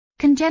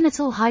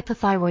Congenital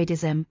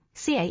hypothyroidism,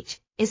 CH,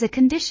 is a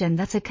condition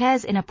that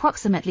occurs in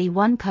approximately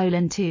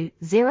 1:2000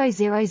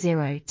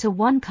 to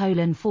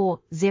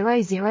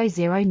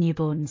 1:4000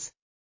 newborns.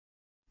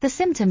 The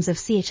symptoms of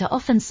CH are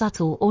often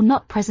subtle or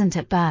not present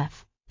at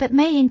birth, but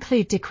may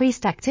include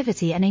decreased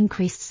activity and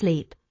increased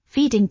sleep,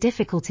 feeding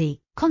difficulty,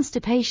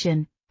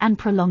 constipation, and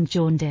prolonged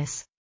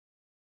jaundice.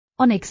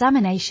 On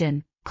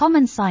examination,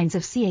 common signs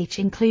of CH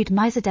include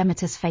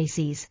myxodematous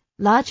facies,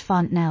 large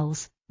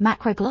fontanelles,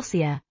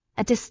 macroglossia,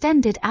 a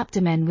distended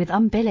abdomen with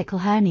umbilical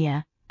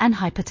hernia, and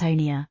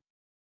hypotonia.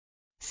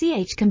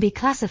 CH can be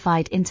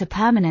classified into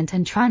permanent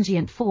and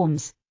transient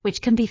forms,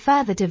 which can be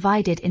further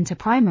divided into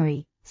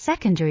primary,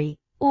 secondary,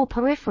 or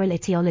peripheral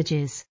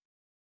etiologies.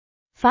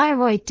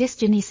 Thyroid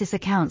dysgenesis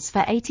accounts for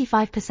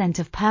 85%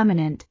 of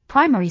permanent,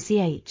 primary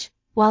CH,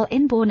 while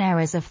inborn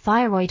errors of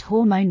thyroid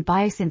hormone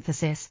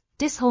biosynthesis,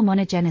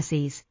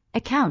 dysharmonogenesis,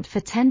 account for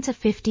 10 to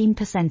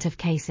 15% of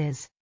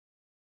cases.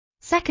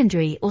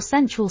 Secondary or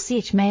central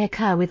CH may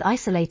occur with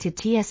isolated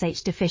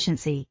TSH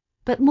deficiency,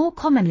 but more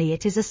commonly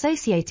it is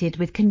associated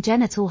with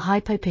congenital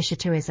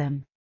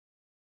hypopituitarism.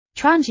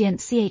 Transient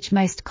CH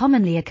most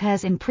commonly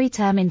occurs in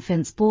preterm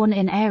infants born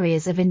in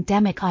areas of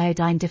endemic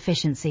iodine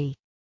deficiency.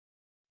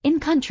 In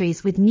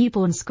countries with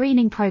newborn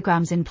screening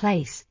programs in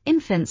place,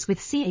 infants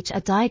with CH are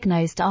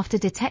diagnosed after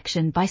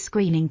detection by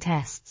screening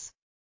tests.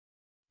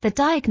 The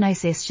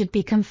diagnosis should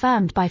be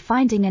confirmed by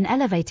finding an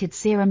elevated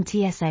serum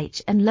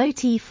TSH and low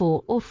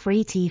T4 or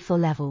free T4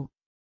 level.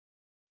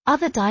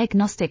 Other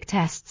diagnostic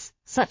tests,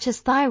 such as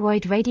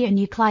thyroid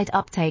radionuclide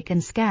uptake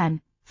and scan,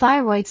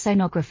 thyroid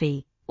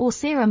sonography, or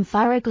serum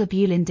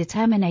thyroglobulin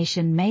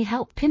determination may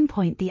help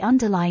pinpoint the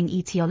underlying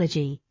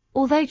etiology,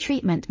 although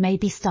treatment may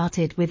be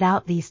started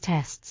without these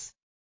tests.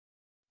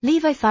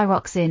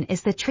 Levothyroxine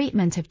is the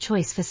treatment of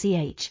choice for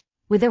CH,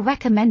 with a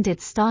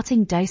recommended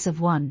starting dose of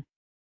 1.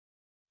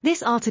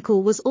 This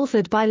article was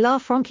authored by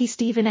LaFranchi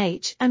Stephen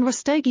H. and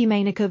Rastogi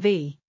Maynika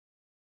V.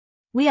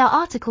 We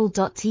are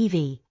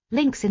RTCLTV,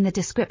 links in the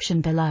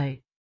description below.